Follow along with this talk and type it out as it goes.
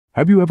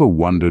Have you ever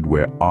wondered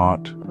where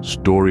art,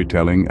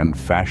 storytelling, and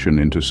fashion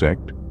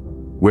intersect?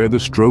 Where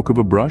the stroke of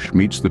a brush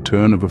meets the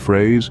turn of a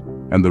phrase,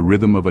 and the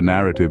rhythm of a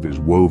narrative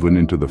is woven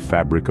into the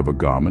fabric of a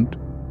garment?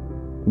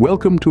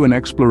 Welcome to an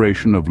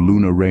exploration of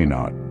Luna Rain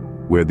Art,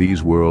 where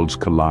these worlds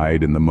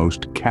collide in the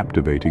most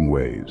captivating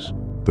ways.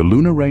 The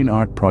Luna Rain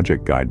Art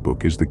Project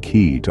Guidebook is the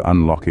key to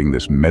unlocking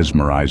this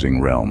mesmerizing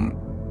realm.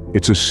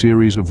 It's a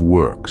series of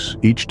works,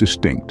 each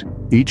distinct,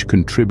 each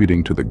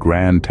contributing to the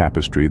grand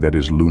tapestry that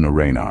is Luna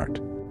Rain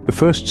Art. The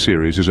first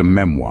series is a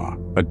memoir,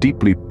 a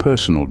deeply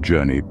personal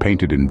journey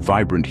painted in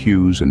vibrant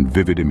hues and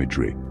vivid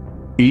imagery.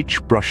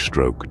 Each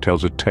brushstroke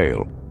tells a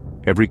tale,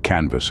 every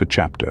canvas a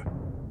chapter.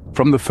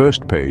 From the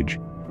first page,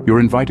 you're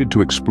invited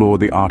to explore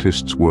the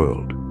artist's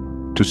world,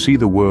 to see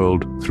the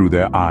world through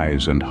their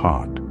eyes and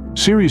heart.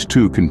 Series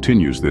 2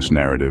 continues this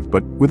narrative,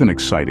 but with an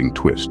exciting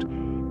twist.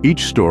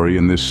 Each story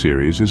in this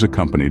series is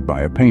accompanied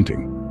by a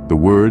painting. The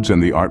words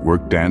and the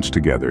artwork dance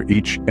together,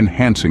 each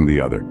enhancing the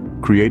other,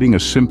 creating a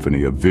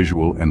symphony of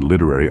visual and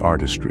literary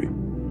artistry.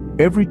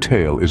 Every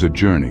tale is a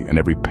journey and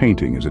every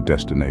painting is a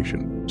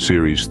destination.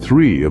 Series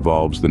 3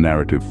 evolves the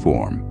narrative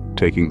form,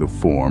 taking the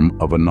form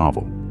of a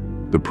novel.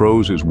 The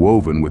prose is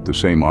woven with the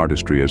same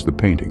artistry as the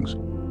paintings,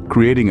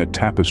 creating a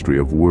tapestry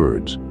of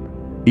words.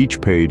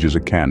 Each page is a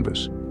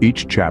canvas,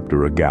 each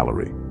chapter a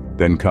gallery.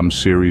 Then comes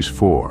Series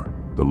 4,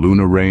 the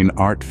Luna Rain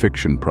Art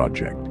Fiction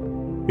Project.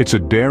 It's a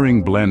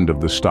daring blend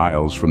of the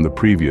styles from the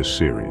previous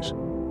series.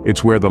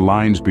 It's where the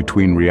lines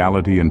between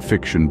reality and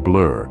fiction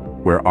blur,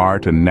 where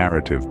art and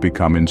narrative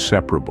become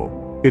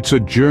inseparable. It's a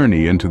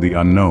journey into the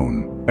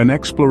unknown, an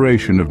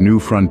exploration of new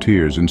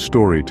frontiers in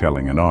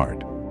storytelling and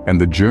art. And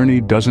the journey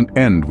doesn't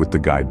end with the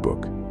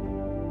guidebook.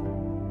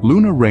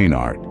 Luna Rain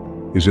Art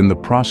is in the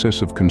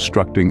process of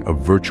constructing a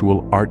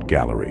virtual art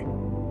gallery.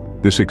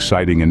 This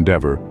exciting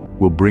endeavor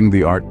will bring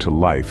the art to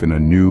life in a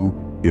new,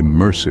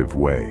 immersive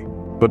way.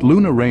 But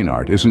Luna Rain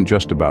Art isn't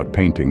just about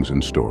paintings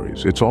and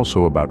stories, it's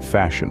also about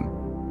fashion.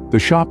 The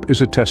shop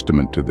is a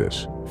testament to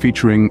this,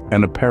 featuring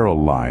an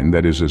apparel line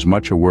that is as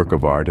much a work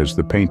of art as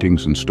the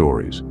paintings and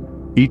stories.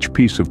 Each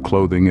piece of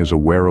clothing is a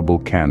wearable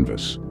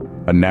canvas,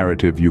 a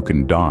narrative you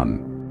can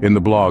don. In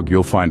the blog,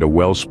 you'll find a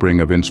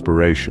wellspring of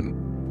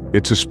inspiration.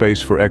 It's a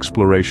space for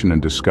exploration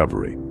and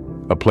discovery,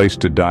 a place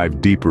to dive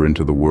deeper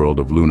into the world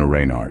of Luna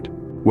Rain Art.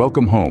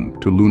 Welcome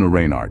home to Luna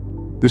Rain Art.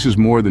 This is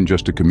more than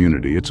just a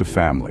community, it's a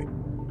family.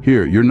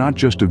 Here, you're not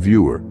just a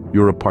viewer,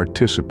 you're a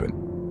participant.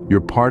 You're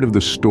part of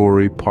the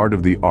story, part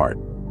of the art.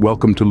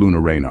 Welcome to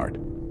Luna Rain Art.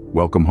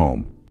 Welcome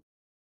home.